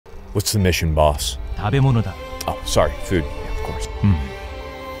What's the mission, boss? 食べ物だ。 Oh, sorry, food. Yeah, of course.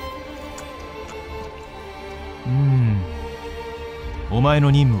 お前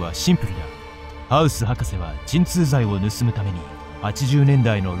の任務はシンプルだ。ハウス博士は鎮痛剤を盗むために80年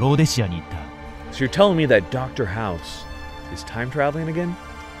代のローデシアに行った。 So you're telling me that Dr. House is time traveling again?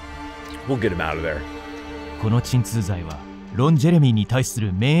 We'll get him out of there. この鎮痛剤はロン・ジェレミーに対す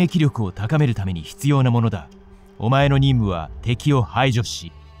る免疫力を高めるために必要なものだ。お前の任務は敵を排除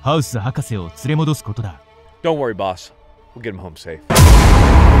し、ハウス博士を連れ戻すことだ。 Don't worry, boss. We'll get him home safe.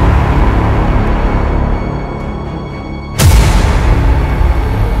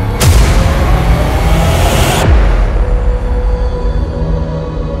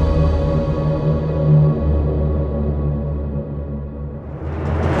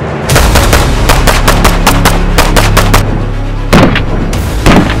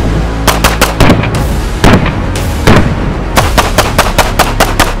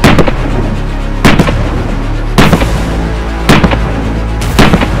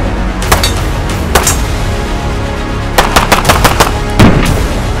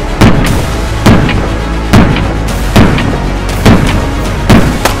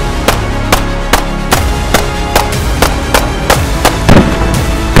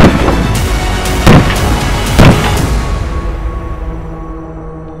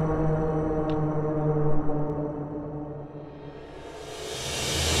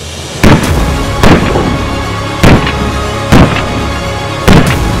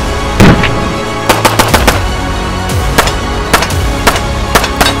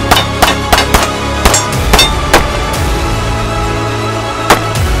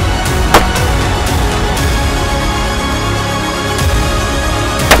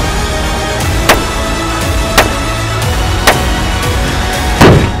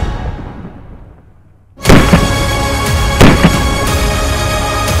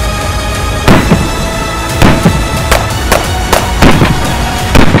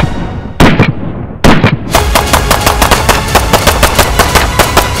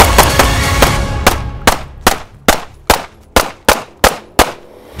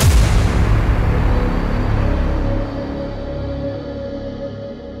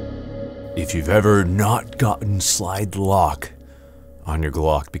 If you've ever not gotten slide lock on your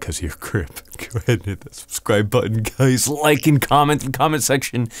Glock because of your grip, go ahead and hit that subscribe button, guys. Like and comment. The comment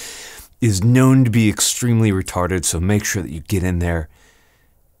section is known to be extremely retarded, so make sure that you get in there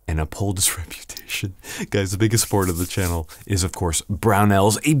and uphold its reputation. Guys, the biggest support of the channel is, of course,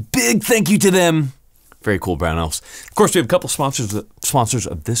 Brownells. A big thank you to them. Very cool, Brownells. Of course, we have a couple sponsors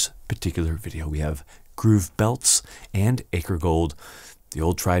of this particular video. We have Groove Belts and Acre Gold, the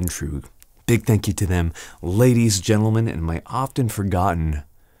old tried and true. Big thank you to them, ladies, gentlemen, and my often forgotten,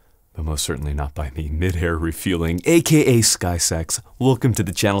 but most certainly not by me, mid-air refueling, aka SkySex. Welcome to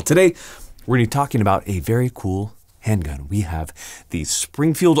the channel. Today, we're going to be talking about a very cool handgun. We have the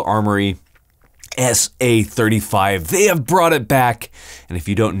Springfield Armory SA-35. They have brought it back, and if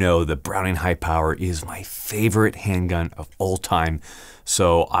you don't know, the Browning High Power is my favorite handgun of all time.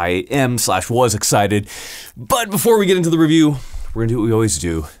 So I was excited. But before we get into the review, we're going to do what we always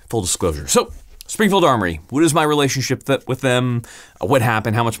do, full disclosure. So, Springfield Armory, what is my relationship with them, what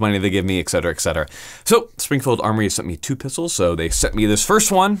happened, how much money they give me, etc., etc. So, Springfield Armory sent me 2 pistols, so they sent me this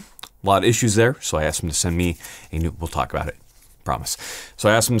first one, a lot of issues there, so I asked them to send me a new, we'll talk about it, promise. So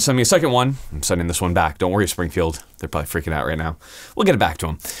I asked them to send me a second one, I'm sending this one back, don't worry Springfield, they're probably freaking out right now. We'll get it back to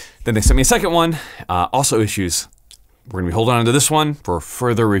them. Then they sent me a second one, also issues. We're going to be holding on to this one for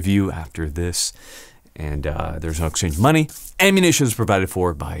further review after this. And there's no exchange of money. Ammunition is provided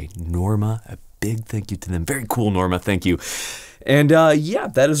for by Norma. A big thank you to them. Very cool, Norma. Thank you. And yeah,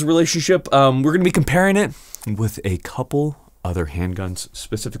 that is a relationship. We're going to be comparing it with a couple other handguns,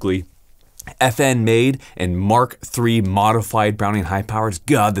 specifically FN made and Mark III modified Browning High Powers.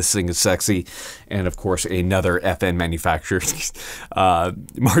 God, this thing is sexy. And of course, another FN manufacturer,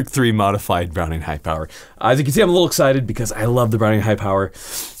 Mark III modified Browning High Power. As you can see, I'm a little excited because I love the Browning High Power.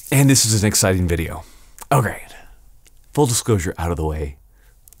 And this is an exciting video. Okay, full disclosure out of the way.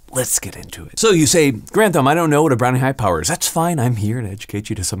 Let's get into it. So you say, Grantham, I don't know what a Browning High Power is. That's fine. I'm here to educate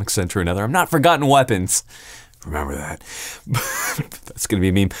you to some extent or another. I'm not forgotten weapons. Remember that. That's going to be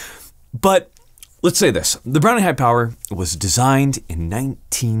a meme. But let's say this. The Browning High Power was designed in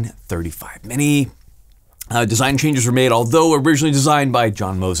 1935. Many design changes were made. Although originally designed by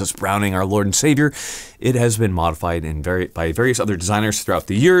John Moses Browning, our Lord and Savior, it has been modified by various other designers throughout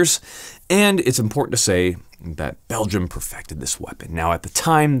the years. And it's important to say that Belgium perfected this weapon. Now, at the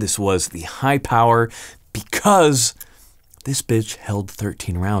time, this was the High Power because this bitch held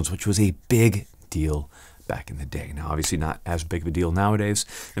 13 rounds, which was a big deal back in the day. Now, obviously not as big of a deal nowadays.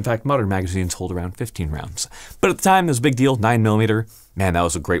 In fact, modern magazines hold around 15 rounds. But at the time, it was a big deal, 9mm. Man, that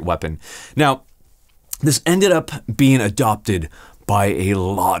was a great weapon. Now, this ended up being adopted by a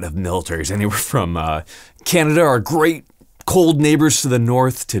lot of militaries, anywhere from Canada, our great cold neighbors to the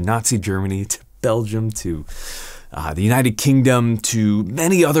north, to Nazi Germany, to Belgium, to the United Kingdom, to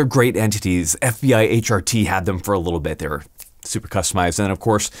many other great entities. FBI HRT had them for a little bit. They were super customized. And then, of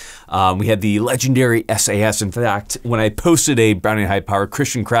course, we had the legendary SAS. In fact, when I posted a Browning high power,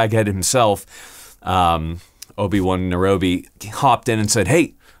 Christian Craghead himself, Obi-Wan Nairobi, hopped in and said,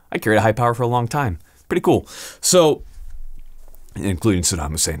 hey, I carried a high power for a long time. Pretty cool. So, including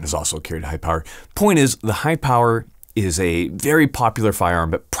Saddam Hussein has also carried a high power. Point is, the high power is a very popular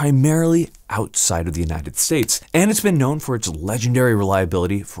firearm, but primarily outside of the United States. And it's been known for its legendary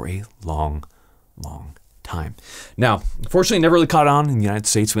reliability for a long, long time. Now, unfortunately, it never really caught on in the United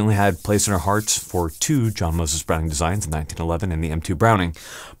States. We only had place in our hearts for 2 John Moses Browning designs in 1911 and the M2 Browning.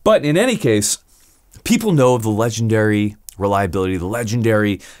 But in any case, people know of the legendary reliability, the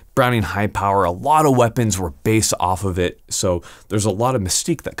legendary Browning high power. A lot of weapons were based off of it, so there's a lot of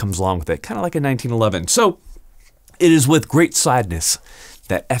mystique that comes along with it, kind of like in 1911. So it is with great sadness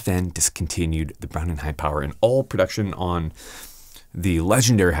that FN discontinued the Browning high power, and all production on the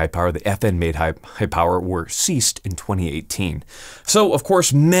legendary high power, the FN made high power, were ceased in 2018. So, of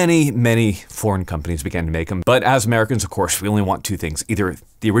course, many foreign companies began to make them. But as Americans, of course, we only want 2 things, either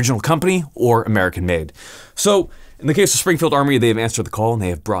the original company or American made. So, in the case of Springfield Armory, they have answered the call and they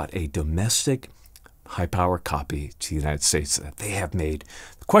have brought a domestic high power copy to the United States that they have made.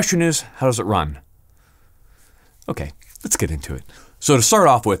 The question is, how does it run? Okay, let's get into it. So to start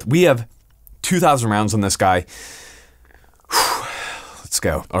off with, we have 2,000 rounds on this guy. Let's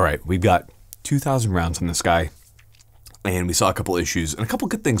go. All right, we've got 2,000 rounds on this guy, and we saw a couple issues and a couple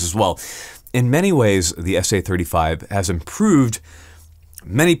good things as well. In many ways, the SA-35 has improved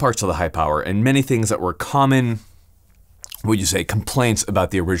many parts of the high power and many things that were common, would you say, complaints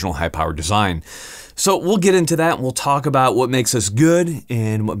about the original high power design. So we'll get into that and we'll talk about what makes us good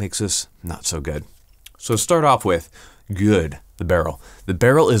and what makes us not so good. So to start off with, good, the barrel. The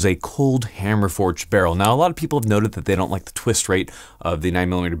barrel is a cold hammer forged barrel. Now, a lot of people have noted that they don't like the twist rate of the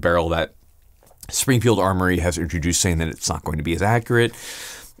 9mm barrel that Springfield Armory has introduced, saying that it's not going to be as accurate.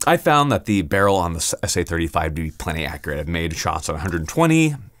 I found that the barrel on the SA-35 to be plenty accurate. I've made shots at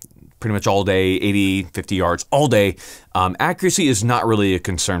 120, pretty much all day, 80, 50 yards all day. Accuracy is not really a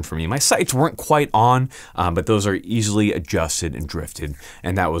concern for me. My sights weren't quite on, but those are easily adjusted and drifted.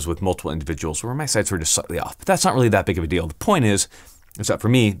 And that was with multiple individuals where my sights were just slightly off. But that's not really that big of a deal. The point is that for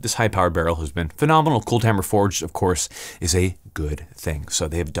me, this high-powered barrel has been phenomenal. Cold hammer forged, of course, is a good thing. So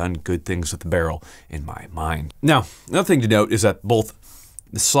they have done good things with the barrel in my mind. Now, another thing to note is that both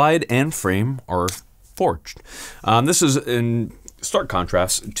the slide and frame are forged. This is in stark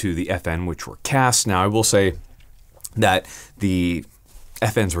contrast to the FN, which were cast. Now, I will say that the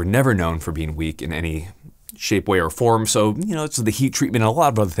FNs were never known for being weak in any shape, way, or form. So, you know, it's the heat treatment and a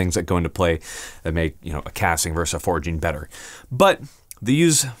lot of other things that go into play that make, you know, a casting versus a forging better. But they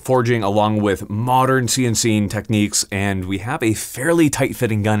use forging along with modern CNC techniques, and we have a fairly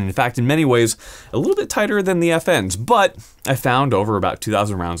tight-fitting gun. In fact, in many ways, a little bit tighter than the FNs. But I found over about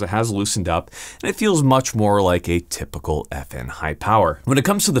 2,000 rounds, it has loosened up, and it feels much more like a typical FN high power. When it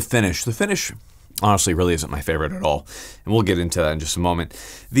comes to the finish honestly really isn't my favorite at all, and we'll get into that in just a moment.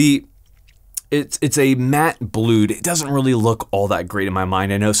 It's a matte blued. It doesn't really look all that great in my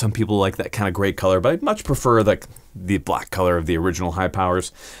mind. I know some people like that kind of gray color, but I'd much prefer the black color of the original high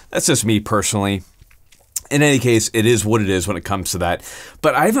powers. That's just me personally. In any case, it is what it is when it comes to that.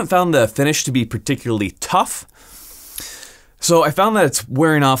 But I haven't found the finish to be particularly tough. So I found that it's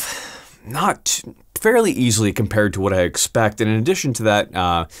wearing off fairly easily compared to what I expect. And in addition to that,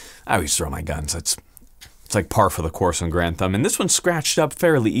 I always throw my guns. It's like par for the course on Grand Thumb. And this one scratched up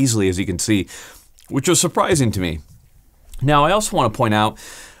fairly easily, as you can see, which was surprising to me. Now, I also want to point out,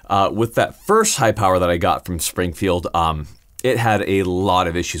 with that first high power that I got from Springfield, it had a lot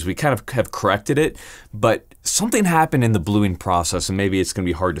of issues. We kind of have corrected it, but something happened in the bluing process, and maybe it's going to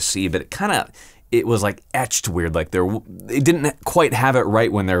be hard to see, but it was like etched weird. Like they didn't quite have it right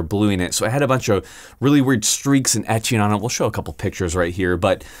when they're bluing it. So I had a bunch of really weird streaks and etching on it. We'll show a couple pictures right here,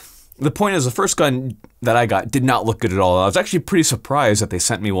 but the point is, the first gun that I got did not look good at all. I was actually pretty surprised that they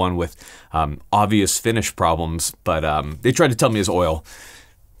sent me one with obvious finish problems, but they tried to tell me it was oil.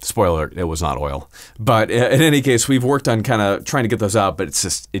 Spoiler alert, it was not oil. But in any case, we've worked on kind of trying to get those out, but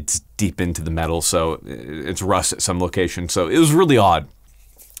it's deep into the metal, so it's rust at some location. So it was really odd.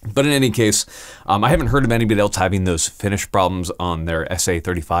 But in any case, I haven't heard of anybody else having those finish problems on their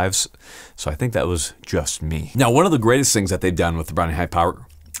SA-35s, so I think that was just me. Now, one of the greatest things that they've done with the Browning High Power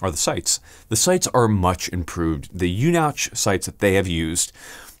are the sights. The sights are much improved. The U-notch sights that they have used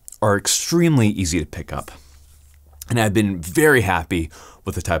are extremely easy to pick up, and I've been very happy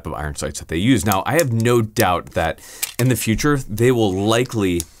with the type of iron sights that they use. Now, I have no doubt that in the future, they will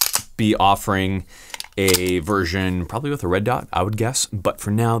likely be offering a version probably with a red dot, I would guess. But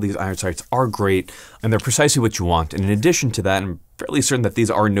for now, these iron sights are great and they're precisely what you want. And in addition to that, I'm fairly certain that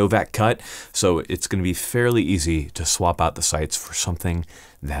these are Novak cut, so it's going to be fairly easy to swap out the sights for something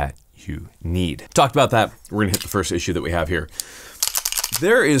that you need. Talked about that, we're going to hit the first issue that we have here.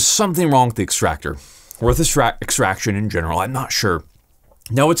 There is something wrong with the extractor, or with extraction in general, I'm not sure.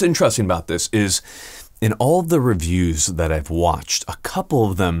 Now, what's interesting about this is in all the reviews that I've watched, a couple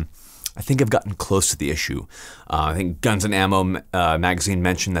of them I think I've gotten close to the issue. I think Guns and Ammo magazine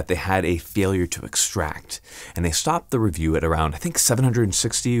mentioned that they had a failure to extract, and they stopped the review at around, I think,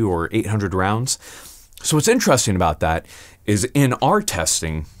 760 or 800 rounds. So what's interesting about that is in our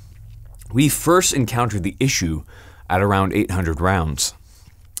testing, we first encountered the issue at around 800 rounds.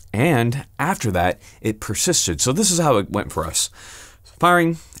 And after that, it persisted. So this is how it went for us.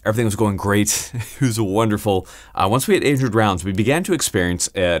 Firing, everything was going great. It was wonderful. Once we hit 800 rounds, we began to experience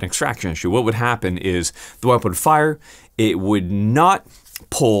an extraction issue. What would happen is the weapon would fire, it would not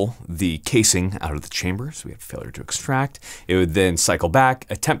pull the casing out of the chamber, so we had failure to extract. It would then cycle back,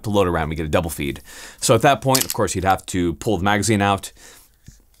 attempt to load a round, we get a double feed. So at that point, of course, you'd have to pull the magazine out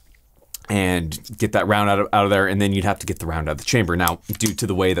and get that round out of there, and then you'd have to get the round out of the chamber. Now, due to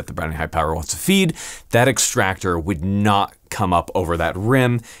the way that the Browning High Power wants to feed, that extractor would not come up over that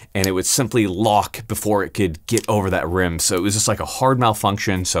rim, and it would simply lock before it could get over that rim. So it was just like a hard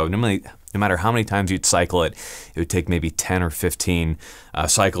malfunction. So normally, no matter how many times you'd cycle it, it would take maybe 10 or 15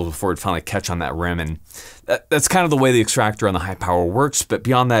 cycles before it'd finally catch on that rim. And that's kind of the way the extractor on the High Power works. But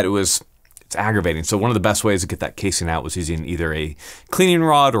beyond that, it's aggravating. So one of the best ways to get that casing out was using either a cleaning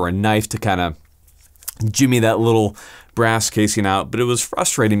rod or a knife to kind of jimmy that little brass casing out. But it was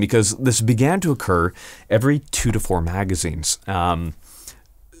frustrating because this began to occur every 2 to 4 magazines. And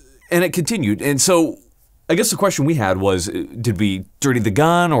it continued. And so I guess the question we had was, did we dirty the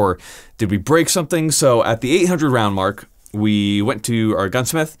gun or did we break something? So at the 800 round mark, we went to our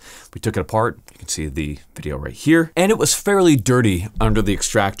gunsmith, we took it apart. You can see the video right here. And it was fairly dirty under the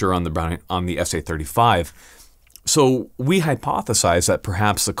extractor on the SA-35. So we hypothesized that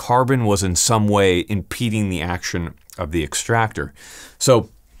perhaps the carbon was in some way impeding the action of the extractor. So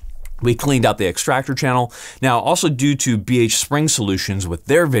we cleaned out the extractor channel. Now, also due to BH Spring Solutions with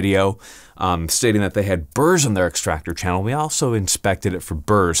their video stating that they had burrs on their extractor channel, we also inspected it for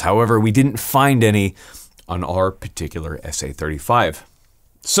burrs. However, we didn't find any on our particular SA-35.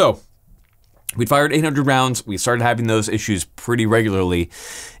 So we'd fired 800 rounds. We started having those issues pretty regularly.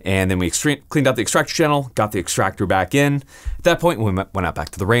 And then we cleaned out the extractor channel, got the extractor back in. At that point, we went out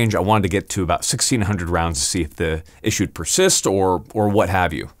back to the range. I wanted to get to about 1,600 rounds to see if the issue would persist or what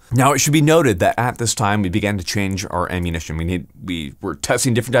have you. Now, it should be noted that at this time, we began to change our ammunition. We were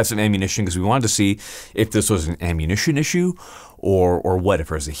testing different types of ammunition because we wanted to see if this was an ammunition issue or what, if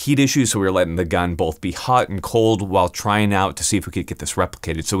it was a heat issue. So we were letting the gun both be hot and cold while trying out to see if we could get this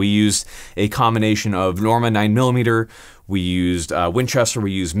replicated. So we used a combination of Norma 9mm, we used Winchester,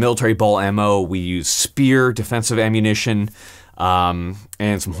 we used military ball ammo, we used Spear defensive ammunition, and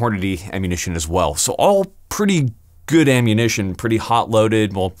some Hornady ammunition as well. So all pretty good ammunition, pretty hot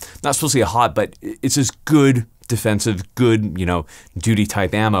loaded. Well, not supposed to be hot, but it's just good defensive, good, duty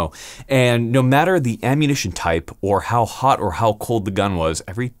type ammo. And no matter the ammunition type or how hot or how cold the gun was,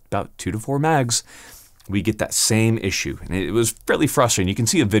 every about 2 to 4 mags, we get that same issue. And it was fairly frustrating. You can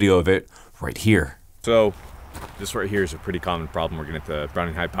see a video of it right here. So this right here is a pretty common problem we're getting at the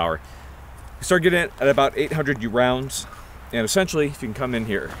Browning High Power. We start getting it at about 800 rounds. And essentially, if you can come in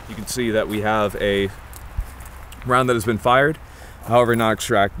here, you can see that we have a round that has been fired, however not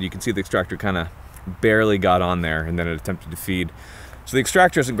extracted. You can see the extractor kind of barely got on there and then it attempted to feed. So the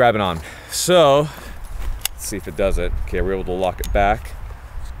extractor isn't grabbing on. So let's see if it does it. Okay, we're able to lock it back.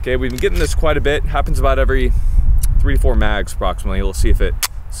 Okay, we've been getting this quite a bit. Happens about every 3 to 4 mags approximately. We'll see if it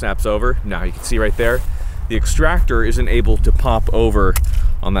snaps over. Now you can see right there, the extractor isn't able to pop over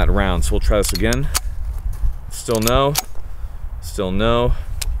on that round. So we'll try this again. Still no. Still no.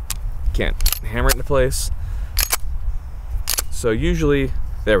 Can't hammer it into place. So usually,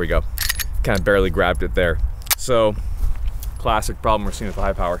 there we go. Kind of barely grabbed it there. So, classic problem we're seeing with the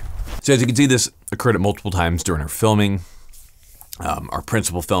High Power. So as you can see, this occurred at multiple times during our filming, our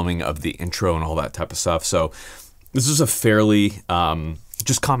principal filming of the intro and all that type of stuff. So this is a fairly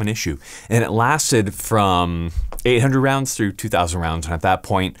just common issue. And it lasted from 800 rounds through 2,000 rounds. And at that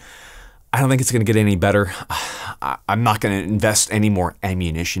point, I don't think it's going to get any better. I'm not going to invest any more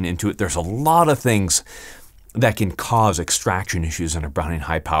ammunition into it. There's a lot of things that can cause extraction issues in a Browning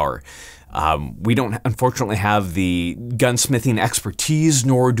high power. We don't unfortunately have the gunsmithing expertise,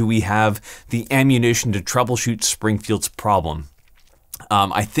 nor do we have the ammunition to troubleshoot Springfield's problem.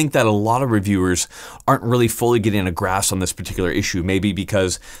 I think that a lot of reviewers aren't really fully getting a grasp on this particular issue, maybe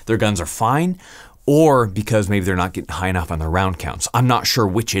because their guns are fine, or because maybe they're not getting high enough on their round counts. I'm not sure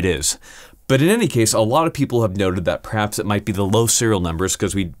which it is. But in any case, a lot of people have noted that perhaps it might be the low serial numbers,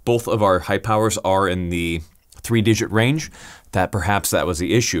 because both of our high powers are in the 3-digit range, that perhaps that was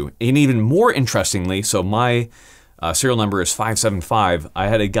the issue. And even more interestingly, so my serial number is 575. I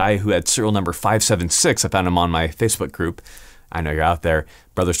had a guy who had serial number 576. I found him on my Facebook group. I know you're out there,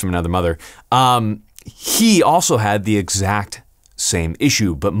 brothers from another mother. He also had the exact same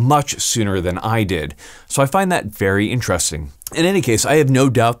issue, but much sooner than I did. So I find that very interesting. In any case, I have no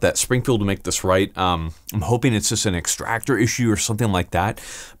doubt that Springfield will make this right. I'm hoping it's just an extractor issue or something like that.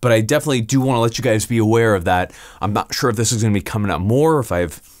 But I definitely do want to let you guys be aware of that. I'm not sure if this is going to be coming up more, if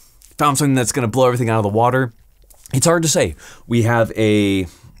I've found something that's going to blow everything out of the water. It's hard to say. We have a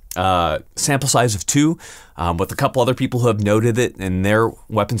sample size of 2, with a couple other people who have noted it in their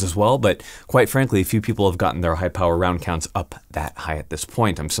weapons as well, but quite frankly, a few people have gotten their high power round counts up that high at this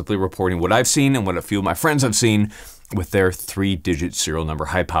point. I'm simply reporting what I've seen and what a few of my friends have seen with their 3-digit serial number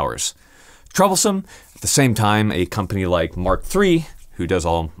high powers. Troublesome. At the same time, a company like Mark III, who does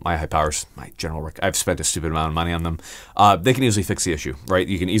all my high powers, my general I've spent a stupid amount of money on them, they can easily fix the issue, right?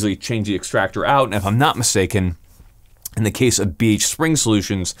 You can easily change the extractor out, and if I'm not mistaken, in the case of BH Spring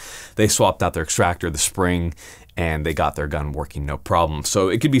Solutions, they swapped out their extractor, the spring, and they got their gun working no problem. So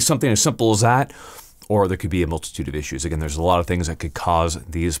it could be something as simple as that, or there could be a multitude of issues. Again, there's a lot of things that could cause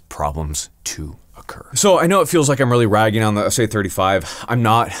these problems to occur. So I know it feels like I'm really ragging on the SA-35. I'm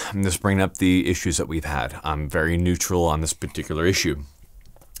not. I'm just bringing up the issues that we've had. I'm very neutral on this particular issue.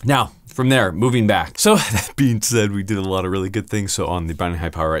 Now, from there, moving back. So that being said, we did a lot of really good things. So on the Browning high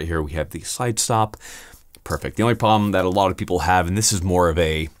power right here, we have the side stop. Perfect. The only problem that a lot of people have, and this is more of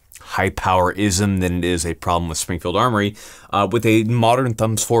a high power ism than it is a problem with Springfield Armory, with a modern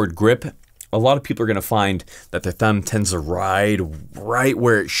thumbs forward grip, a lot of people are going to find that their thumb tends to ride right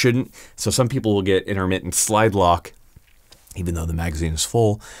where it shouldn't. So some people will get intermittent slide lock, even though the magazine is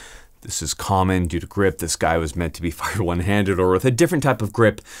full. This is common due to grip. This guy was meant to be fired one-handed or with a different type of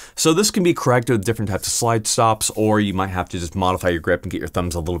grip. So this can be corrected with different types of slide stops, or you might have to just modify your grip and get your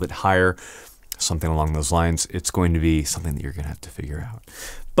thumbs a little bit higher. Something along those lines. It's going to be something that you're going to have to figure out.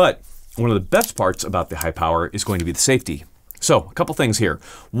 But one of the best parts about the high power is going to be the safety. So a couple things here.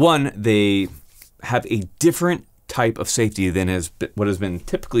 One, they have a different type of safety than what has been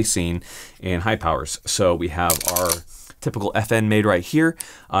typically seen in high powers. So we have our typical FN made right here.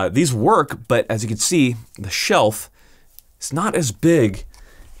 These work, but as you can see, the shelf is not as big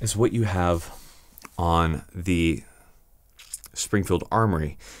as what you have on the Springfield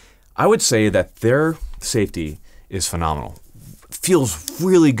Armory. I would say that their safety is phenomenal. It feels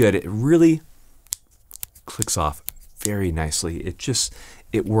really good. It really clicks off very nicely.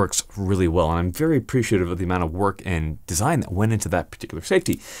 It works really well. And I'm very appreciative of the amount of work and design that went into that particular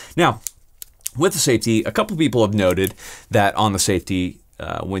safety. Now, with the safety, a couple people have noted that on the safety,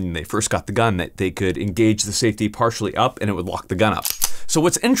 when they first got the gun, that they could engage the safety partially up and it would lock the gun up. So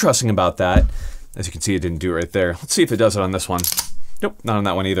what's interesting about that, as you can see, it didn't do it right there. Let's see if it does it on this one. Nope, not on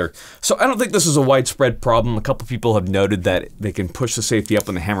that one either. So I don't think this is a widespread problem. A couple people have noted that they can push the safety up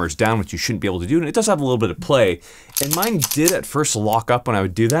when the hammer is down, which you shouldn't be able to do, and it does have a little bit of play. And mine did at first lock up when I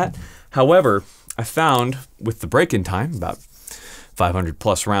would do that. However, I found with the break-in time, about 500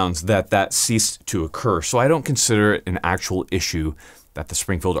 plus rounds, that ceased to occur. So I don't consider it an actual issue that the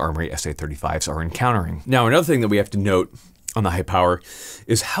Springfield Armory SA-35s are encountering. Now, another thing that we have to note on the high power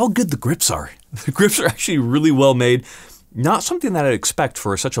is how good the grips are. The grips are actually really well made. Not something that I'd expect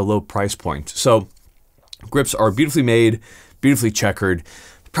for such a low price point. So grips are beautifully made, beautifully checkered.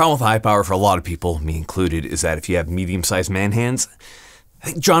 The problem with high power for a lot of people, me included, is that if you have medium-sized man hands, I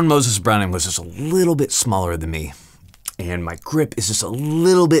think John Moses Browning was just a little bit smaller than me. And my grip is just a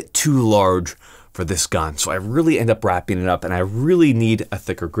little bit too large for this gun. So I really end up wrapping it up and I really need a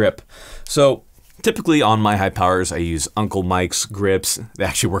thicker grip. So typically on my high powers, I use Uncle Mike's grips. They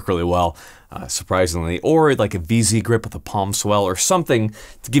actually work really well, surprisingly, or like a VZ grip with a palm swell or something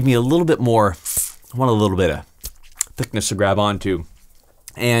to give me a little bit more, I want a little bit of thickness to grab onto.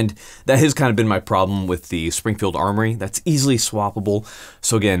 And that has kind of been my problem with the Springfield Armory. That's easily swappable.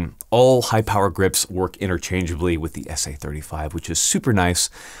 So again, all high power grips work interchangeably with the SA-35, which is super nice.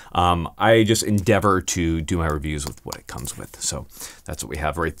 I just endeavor to do my reviews with what it comes with. So that's what we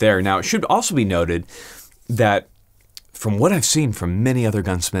have right there. Now, it should also be noted that from what I've seen from many other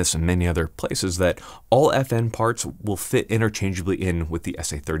gunsmiths and many other places, that all FN parts will fit interchangeably in with the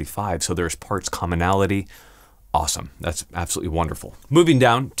SA-35. So there's parts commonality. Awesome. That's absolutely wonderful. Moving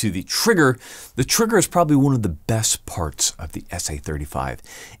down to the trigger. The trigger is probably one of the best parts of the SA-35.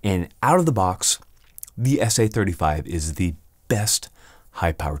 And out of the box, the SA-35 is the best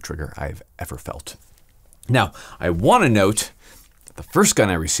high power trigger I've ever felt. Now, I want to note that the first gun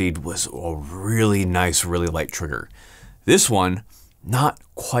I received was a really nice, really light trigger. This one, not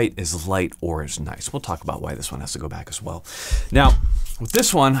quite as light or as nice. We'll talk about why this one has to go back as well. Now, with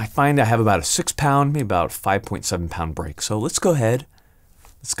this one, I find I have about a 6 pound, maybe about 5.7 pound break. So let's go ahead.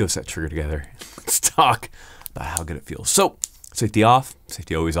 Let's go set trigger together. Let's talk about how good it feels. So safety off,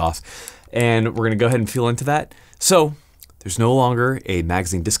 safety always off. And we're going to go ahead and feel into that. So there's no longer a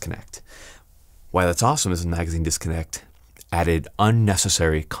magazine disconnect. Why that's awesome is the magazine disconnect added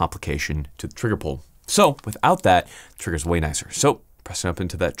unnecessary complication to the trigger pull. So without that, the trigger's way nicer. So pressing up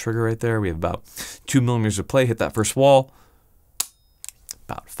into that trigger right there, we have about 2 millimeters of play, hit that first wall.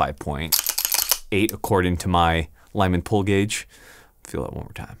 About 5.8 according to my Lyman pull gauge. Feel that one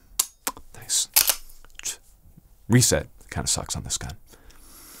more time. Nice. Reset kind of sucks on this gun.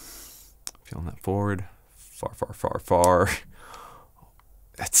 Feeling that forward. Far, far, far, far.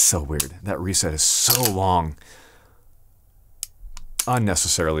 That's so weird. That reset is so long.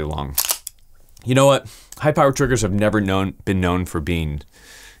 Unnecessarily long. You know what? High power triggers have never been known for being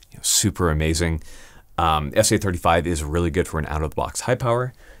super amazing. SA-35 is really good for an out-of-the-box high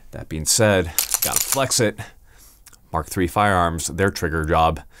power. That being said, gotta flex it. Mark III firearms, their trigger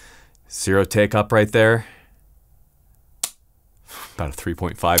job. 0 take up right there. About a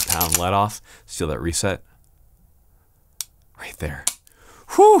 3.5 pound let off. Feel that reset. Right there.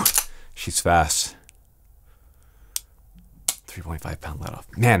 Whew! She's fast. 3.5 pound let off.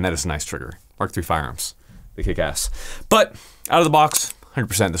 Man, that is a nice trigger. Mark III firearms. They kick ass. But out of the box,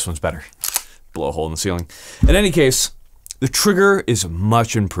 100% this one's better. Blow a hole in the ceiling. In any case, the trigger is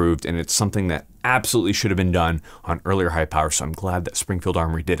much improved, and it's something that absolutely should have been done on earlier high power, so I'm glad that Springfield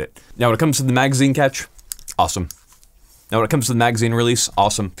Armory did it. Now, when it comes to the magazine catch, awesome. Now, when it comes to the magazine release,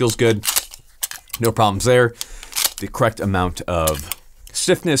 awesome. Feels good. No problems there. The correct amount of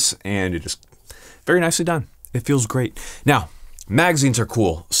stiffness, and it is very nicely done. It feels great. Now, magazines are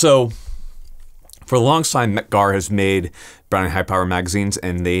cool. So, for a long time, Metgar has made Browning high power magazines,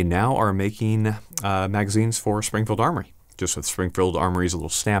 and they now are making magazines for Springfield Armory, just with Springfield Armory's little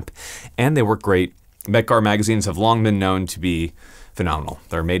stamp, and they work great. Metgar magazines have long been known to be phenomenal.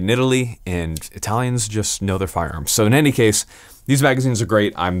 They're made in Italy, and Italians just know their firearms. So in any case, these magazines are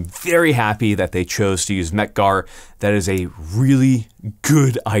great. I'm very happy that they chose to use Metgar. That is a really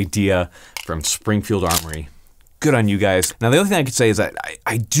good idea from Springfield Armory. Good on you guys. Now, the other thing I could say is that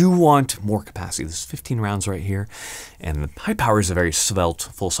I do want more capacity. This is 15 rounds right here, and the high power is a very svelte,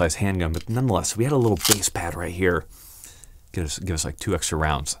 full-size handgun, but nonetheless, we had a little base pad right here. Give us like 2 extra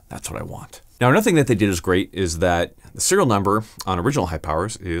rounds. That's what I want. Now, another thing that they did is great is that the serial number on original high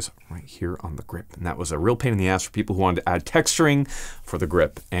powers is right here on the grip, and that was a real pain in the ass for people who wanted to add texturing for the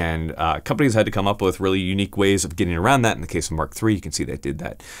grip, and companies had to come up with really unique ways of getting around that. In the case of Mark III, you can see they did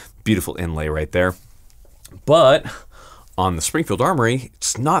that beautiful inlay right there. But on the Springfield Armory,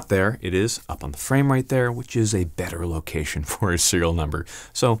 it's not there. It is up on the frame right there, which is a better location for a serial number.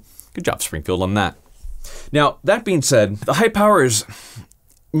 So good job, Springfield, on that. Now, that being said, the high power is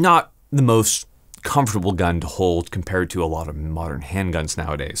not the most comfortable gun to hold compared to a lot of modern handguns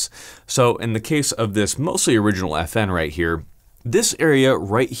nowadays. So in the case of this mostly original FN right here, this area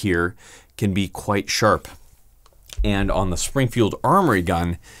right here can be quite sharp. And on the Springfield Armory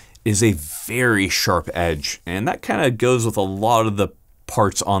gun, is a very sharp edge, and that kind of goes with a lot of the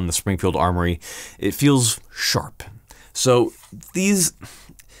parts on the Springfield Armory. It feels sharp. So these,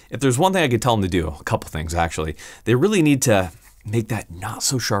 if there's one thing I could tell them to do, a couple things actually, they really need to make that not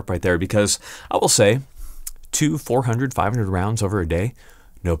so sharp right there, because I will say 200, 400, 500 rounds over a day,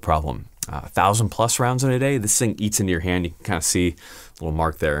 no problem. 1,000+ rounds in a day, this thing eats into your hand. You can kind of see a little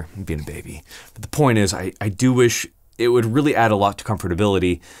mark there, being a baby. But the point is, I do wish it would really add a lot to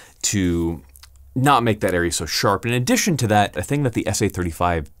comfortability to not make that area so sharp. In addition to that, a thing that the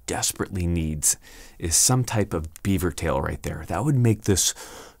SA-35 desperately needs is some type of beaver tail right there. That would make this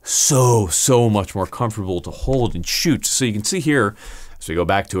so much more comfortable to hold and shoot. So you can see here, as we go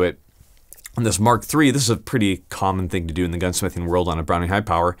back to it, On this Mark III, this is a pretty common thing to do in the gunsmithing world on a Browning high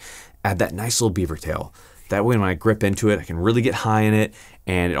power. Add that nice little beaver tail. That way when I grip into it, I can really get high in it,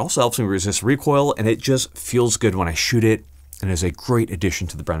 and it also helps me resist recoil, and it just feels good when I shoot it, and is a great addition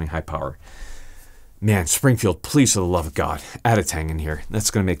to the Browning high power. Man, Springfield, please, for the love of God, add a tang in here.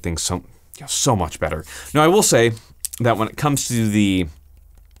 That's going to make things so much better. Now, I will say that when it comes to the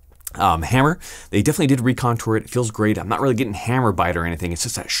hammer, they definitely did recontour it. It feels great. I'm not really getting hammer bite or anything. It's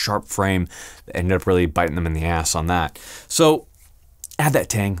just that sharp frame that ended up really biting them in the ass on that. So add that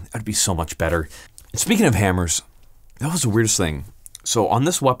tang. That would be so much better. And speaking of hammers, that was the weirdest thing. So on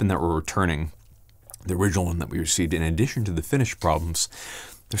this weapon that we're returning, the original one that we received, in addition to the finish problems,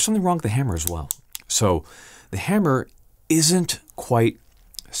 there's something wrong with the hammer as well. So the hammer isn't quite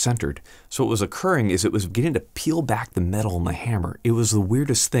centered. So what was occurring is it was beginning to peel back the metal on the hammer. It was the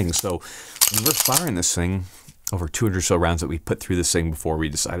weirdest thing. So when we're firing this thing, over 200 or so rounds that we put through this thing before we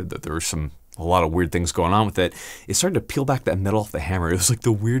decided that there was a lot of weird things going on with it, it started to peel back that metal off the hammer. It was like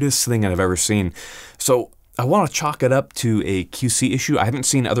the weirdest thing I've ever seen. So I want to chalk it up to a QC issue. I haven't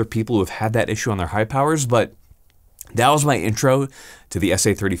seen other people who have had that issue on their high powers, but that was my intro to the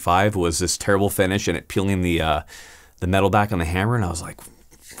SA-35, was this terrible finish and it peeling the metal back on the hammer, and I was like,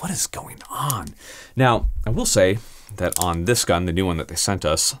 what is going on? Now, I will say that on this gun, the new one that they sent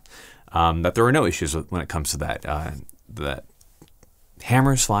us, that there are no issues when it comes to that. The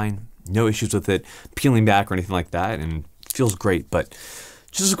hammer is fine, no issues with it peeling back or anything like that, and it feels great. But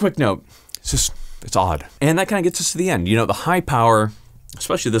just as a quick note, it's odd. And that kind of gets us to the end. You know, the high power,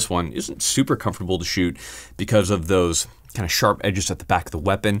 especially this one, isn't super comfortable to shoot because of those kind of sharp edges at the back of the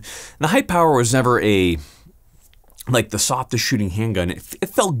weapon. And the high power was never like the softest shooting handgun. It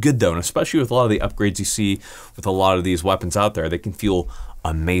felt good though, and especially with a lot of the upgrades you see with a lot of these weapons out there, they can feel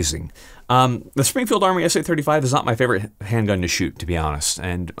amazing. The Springfield Armory SA-35 is not my favorite handgun to shoot, to be honest,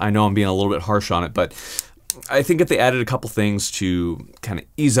 and I know I'm being a little bit harsh on it, but I think if they added a couple things to kind of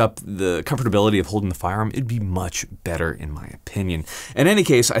ease up the comfortability of holding the firearm, it'd be much better in my opinion. In any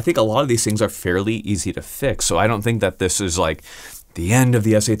case, I think a lot of these things are fairly easy to fix, so I don't think that this is like the end of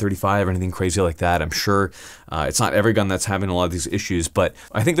the SA-35 or anything crazy like that. I'm sure it's not every gun that's having a lot of these issues, but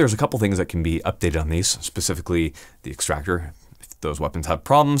I think there's a couple things that can be updated on these, specifically the extractor, if those weapons have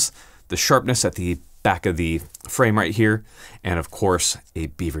problems, the sharpness at the back of the frame right here, and of course a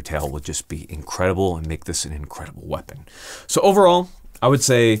beaver tail would just be incredible and make this an incredible weapon. So overall, I would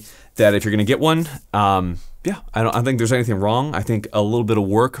say that if you're gonna get one, yeah, I don't think there's anything wrong. I think a little bit of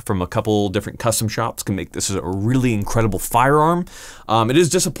work from a couple different custom shops can make this a really incredible firearm. It is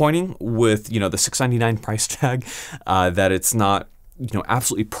disappointing with, you know, the $699 price tag that it's not, you know,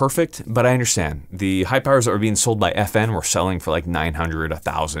 absolutely perfect, but I understand. The high powers that were being sold by FN were selling for like $900,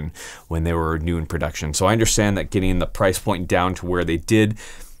 $1,000 when they were new in production. So I understand that getting the price point down to where they did,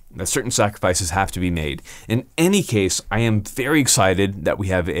 that certain sacrifices have to be made. In any case, I am very excited that we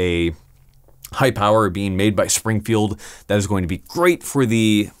have a high power being made by Springfield. That is going to be great for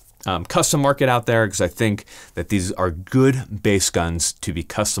the custom market out there, because I think that these are good base guns to be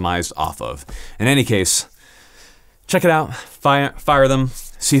customized off of. In any case, check it out, fire them,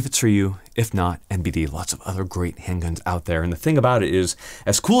 see if it's for you. If not, NBD, lots of other great handguns out there. And the thing about it is,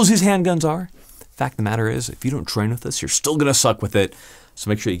 as cool as these handguns are, the fact of the matter is, if you don't train with this, you're still gonna suck with it. So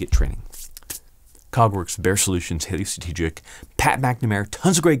make sure you get training. Cogworks, Bear Solutions, Haley Strategic, Pat McNamara,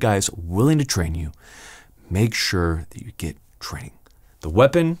 tons of great guys willing to train you. Make sure that you get training. The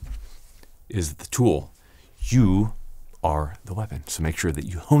weapon is the tool. You are the weapon. So make sure that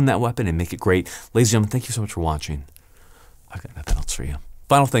you hone that weapon and make it great. Ladies and gentlemen, thank you so much for watching. I've got nothing else for you.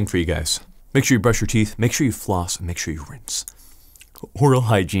 Final thing for you guys. Make sure you brush your teeth, make sure you floss, and make sure you rinse. Oral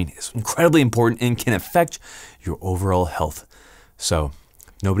hygiene is incredibly important and can affect your overall health. So,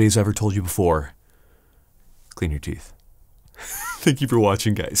 if nobody's ever told you before, clean your teeth. Thank you for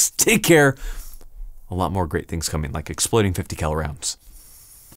watching, guys. Take care. A lot more great things coming, like exploding 50 cal rounds.